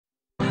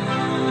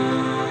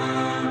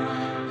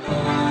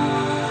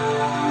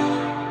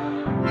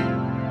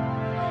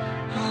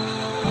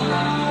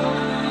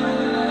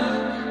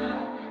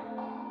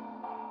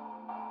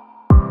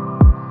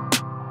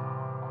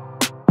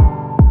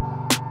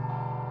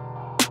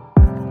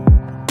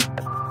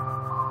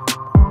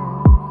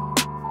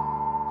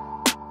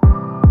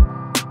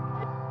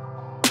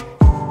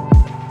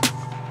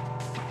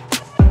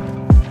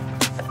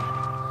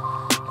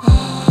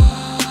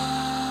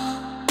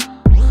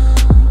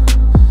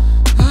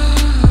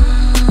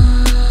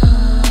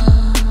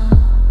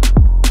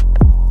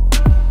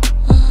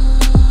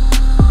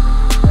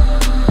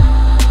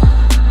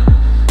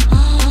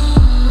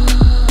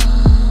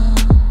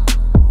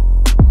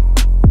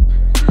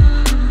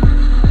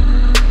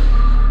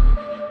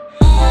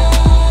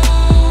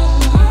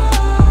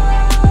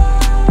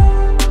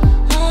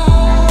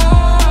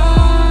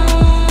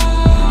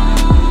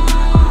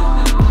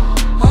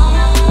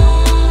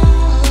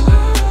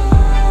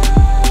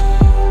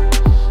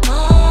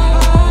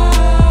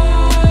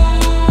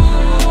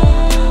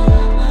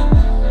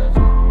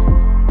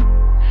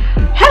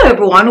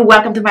everyone,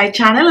 welcome to my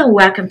channel and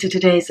welcome to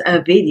today's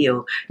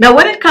video. Now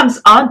when it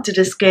comes on to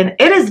the skin,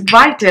 it is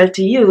vital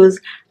to use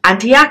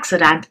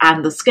antioxidant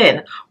on the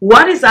skin.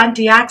 What is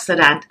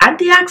antioxidant?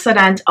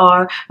 Antioxidants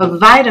are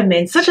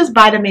vitamins such as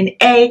vitamin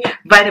A,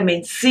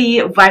 vitamin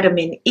C,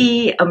 vitamin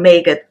E,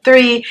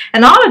 omega-3,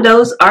 and all of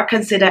those are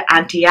considered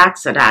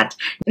antioxidant.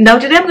 Now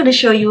today I'm going to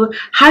show you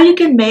how you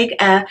can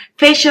make a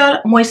facial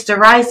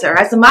moisturizer.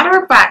 As a matter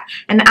of fact,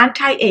 an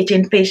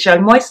anti-aging facial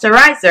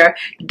moisturizer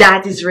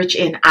that is rich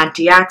in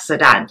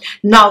antioxidant.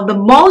 Now the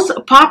most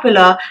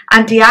popular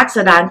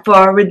antioxidant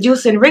for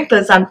reducing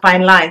wrinkles and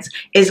fine lines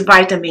is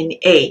vitamin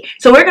A.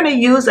 So we're going to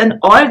use an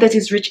oil that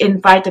is rich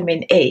in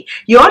vitamin A.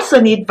 You also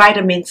need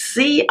vitamin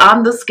C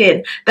on the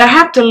skin that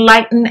have to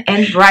lighten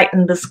and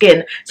brighten the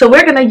skin. So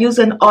we're going to use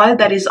an oil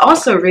that is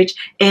also rich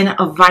in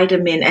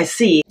vitamin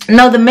C.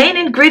 Now the main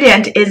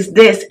ingredient is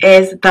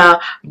the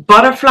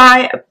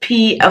butterfly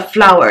pea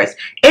flowers.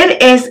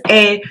 It is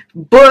a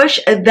bush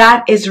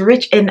that is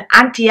rich in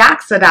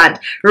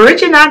antioxidant,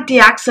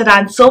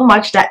 so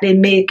much that they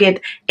make it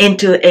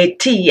into a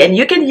tea, and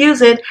you can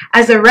use it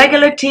as a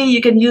regular tea.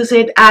 You can use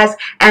it as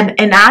an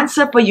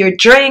enhancer for your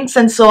drinks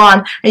and so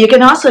on, and you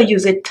can also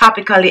use it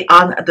topically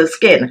on the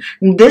skin.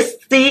 This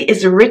tea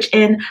is rich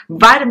in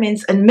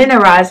vitamins and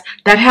minerals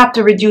that help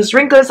to reduce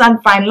wrinkles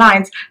and fine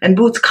lines and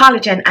boost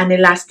collagen and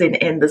elastin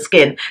in the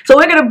skin. So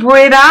we're going to brew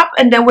it up,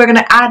 and then we're going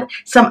to add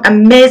some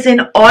amazing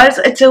oils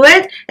to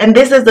it, and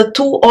this is the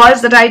two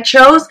oils that I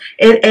chose.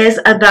 It is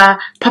the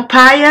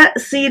papaya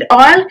seed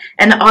oil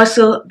and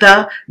also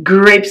the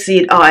grape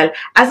seed oil.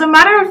 As a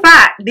matter of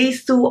fact,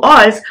 these two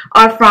oils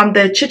are from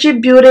the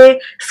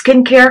Khichibeauty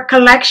skincare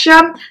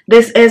collection.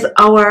 This is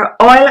our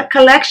oil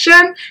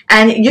collection,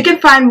 and you can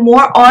find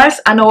more oils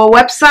on our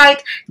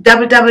website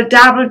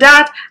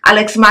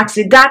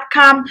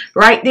www.alesmaxii.com.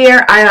 right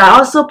there I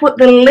also put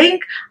the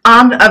link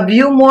on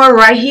view more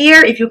right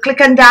here. If you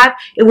click on that,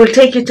 it will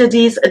take you to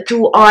these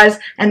two oils,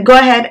 and go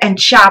ahead and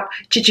shop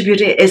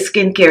Khichibeauty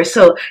skincare.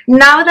 So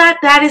now that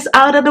that is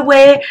out of the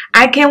way,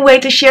 I can't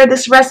wait to share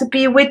this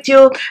recipe with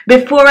you.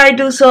 Before I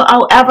do so,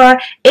 however,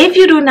 if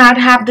you do not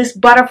have this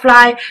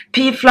butterfly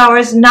pea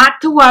flowers, not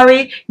to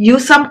worry.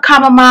 Use some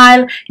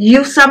chamomile,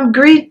 use some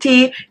green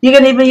tea. You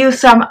can even use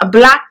some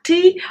black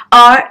tea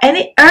or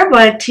any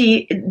herbal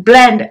tea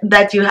blend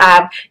that you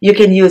have. You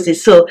can use it.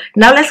 So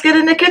now let's get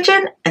in the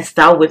kitchen and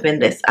start whipping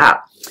this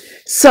up.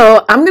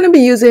 So I'm going to be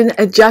using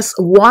just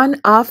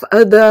one of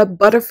the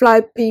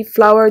butterfly pea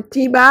flower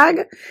tea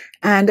bag.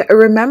 And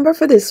remember,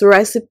 for this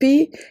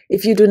recipe,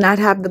 if you do not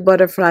have the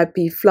butterfly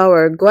pea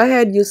flower, go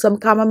ahead, use some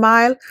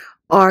chamomile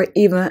or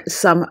even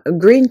some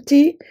green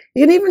tea.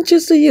 You can even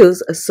choose to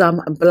use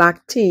some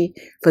black tea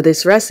for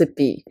this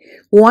recipe.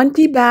 One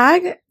tea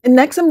bag.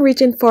 Next, I'm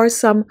reaching for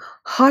some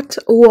hot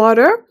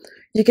water.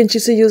 You can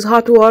choose to use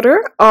hot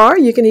water, or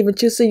you can even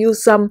choose to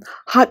use some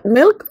hot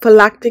milk for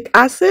lactic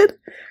acid.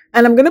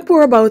 And I'm going to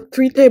pour about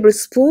 3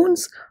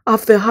 tablespoons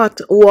of the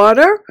hot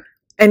water.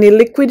 Any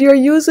liquid you're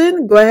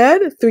using, go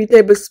ahead, 3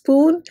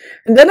 tablespoons.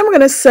 And then I'm going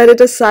to set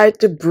it aside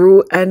to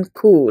brew and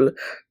cool.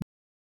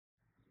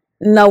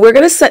 Now we're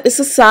going to set this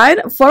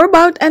aside for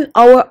about an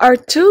hour or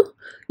two.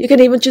 You can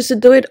even choose to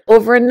do it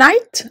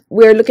overnight.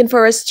 We're looking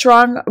for a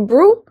strong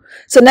brew.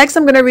 So next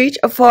I'm going to reach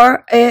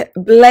for a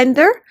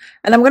blender,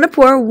 and I'm going to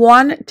pour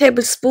 1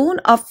 tablespoon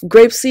of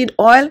grapeseed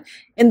oil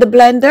in the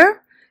blender.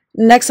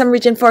 Next, I'm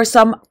reaching for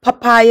some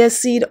papaya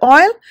seed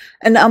oil,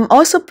 and I'm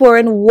also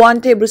pouring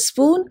 1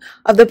 tablespoon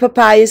of the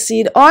papaya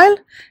seed oil.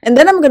 And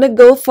then I'm going to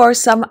go for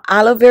some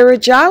aloe vera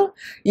gel.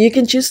 You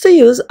can choose to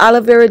use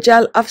aloe vera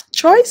gel of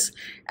choice,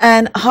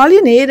 and all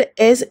you need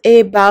is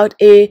about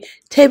a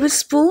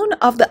tablespoon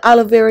of the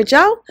aloe vera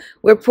gel.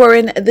 We're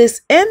pouring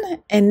this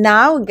in, and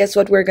now guess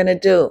what we're going to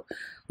do?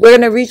 We're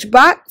going to reach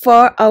back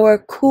for our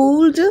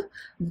cooled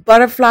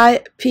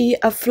butterfly pea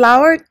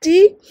flower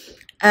tea,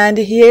 and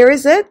here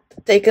is it.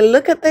 Take a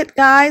look at it,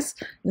 guys.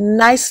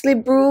 Nicely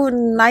brewed,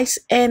 nice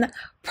and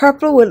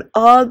purple with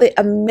all the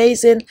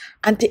amazing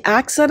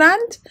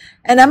antioxidant.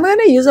 And I'm going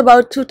to use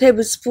about 2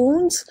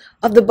 tablespoons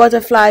of the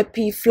butterfly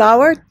pea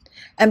flower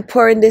and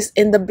pouring this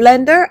in the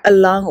blender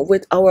along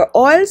with our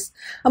oils.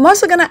 I'm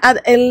also going to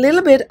add a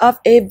little bit of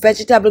a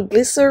vegetable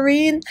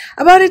glycerine,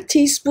 about a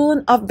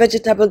teaspoon of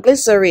vegetable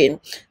glycerine.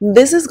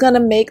 This is going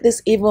to make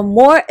this even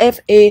more of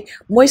a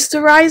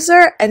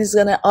moisturizer, and it's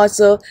going to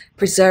also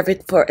preserve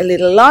it for a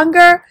little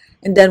longer.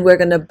 And then we're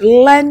going to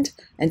blend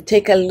and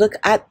take a look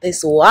at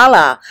this.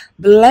 Voila!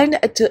 Blend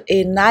to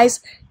a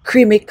nice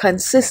creamy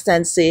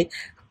consistency.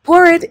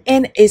 Pour it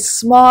in a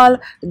small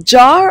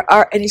jar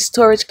or any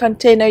storage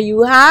container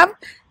you have,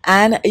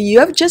 and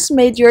you have just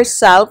made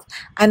yourself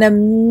an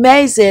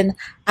amazing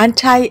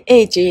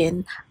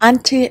anti-aging,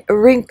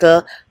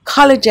 anti-wrinkle,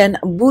 collagen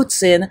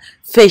boosting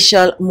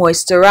facial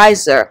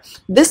moisturizer.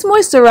 This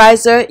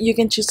moisturizer you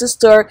can choose to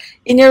store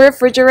in your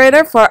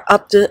refrigerator for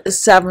up to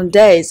 7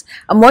 days.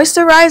 A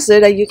moisturizer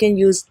that you can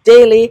use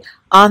daily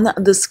on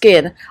the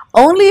skin.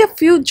 Only a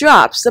few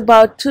drops,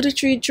 about 2 to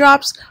 3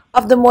 drops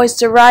of the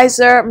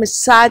moisturizer.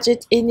 Massage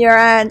it in your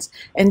hands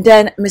and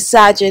then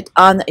massage it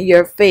on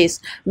your face.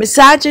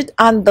 Massage it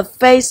on the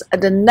face,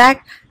 the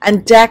neck,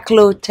 and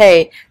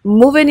décolleté.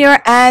 Moving your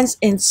hands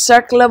in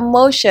circular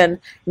motion.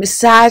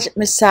 Massage,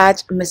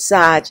 massage,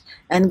 massage.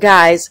 And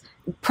guys,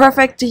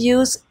 perfect to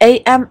use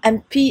AM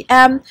and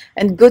PM,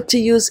 and good to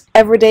use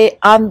every day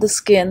on the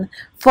skin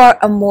for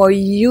a more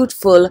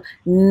youthful,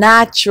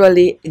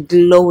 naturally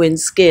glowing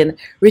skin.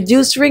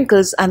 Reduce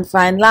wrinkles and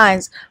fine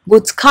lines,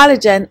 boosts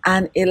collagen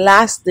and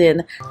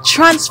elastin,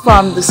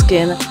 transform the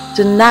skin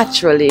to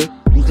naturally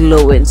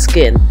glowing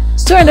skin.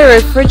 Store in the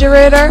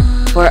refrigerator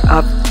for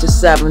up to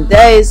 7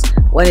 days.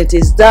 When it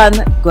is done,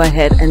 go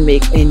ahead and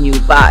make a new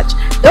batch.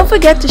 Don't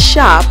forget to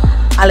shop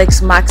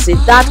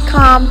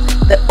ALESMAXii.com,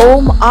 the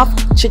home of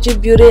Khichi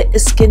Beauty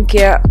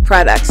skincare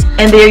products.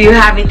 And there you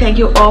have it. Thank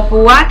you all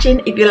for watching.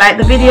 If you like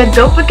the video,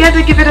 don't forget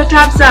to give it a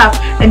thumbs up,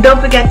 and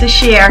don't forget to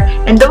share,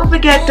 and don't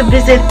forget to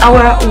visit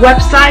our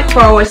website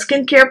for our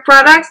skincare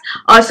products.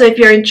 Also, if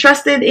you're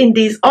interested in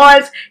these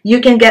oils,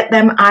 you can get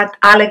them at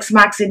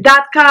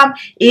ALESMAXii.com.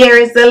 Here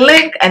is the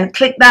link, and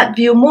click that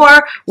view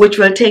more, which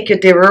will take you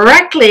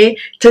directly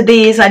to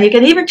these. And you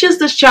can even choose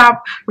to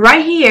shop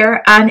right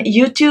here on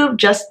YouTube.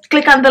 Just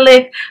click on the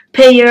link,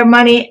 pay your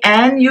money,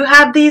 and you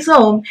have these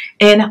home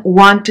in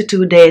 1 to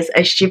 2 days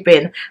of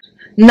shipping.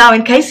 Now,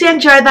 in case you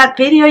enjoyed that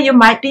video, you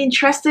might be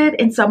interested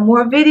in some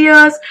more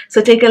videos.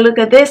 So take a look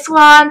at this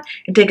one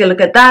and take a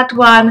look at that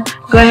one.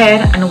 Go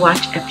ahead and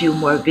watch a few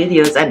more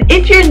videos. And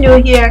if you're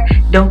new here,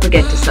 don't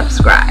forget to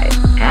subscribe.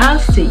 I'll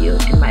see you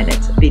in my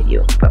next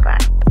video.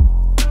 Bye-bye.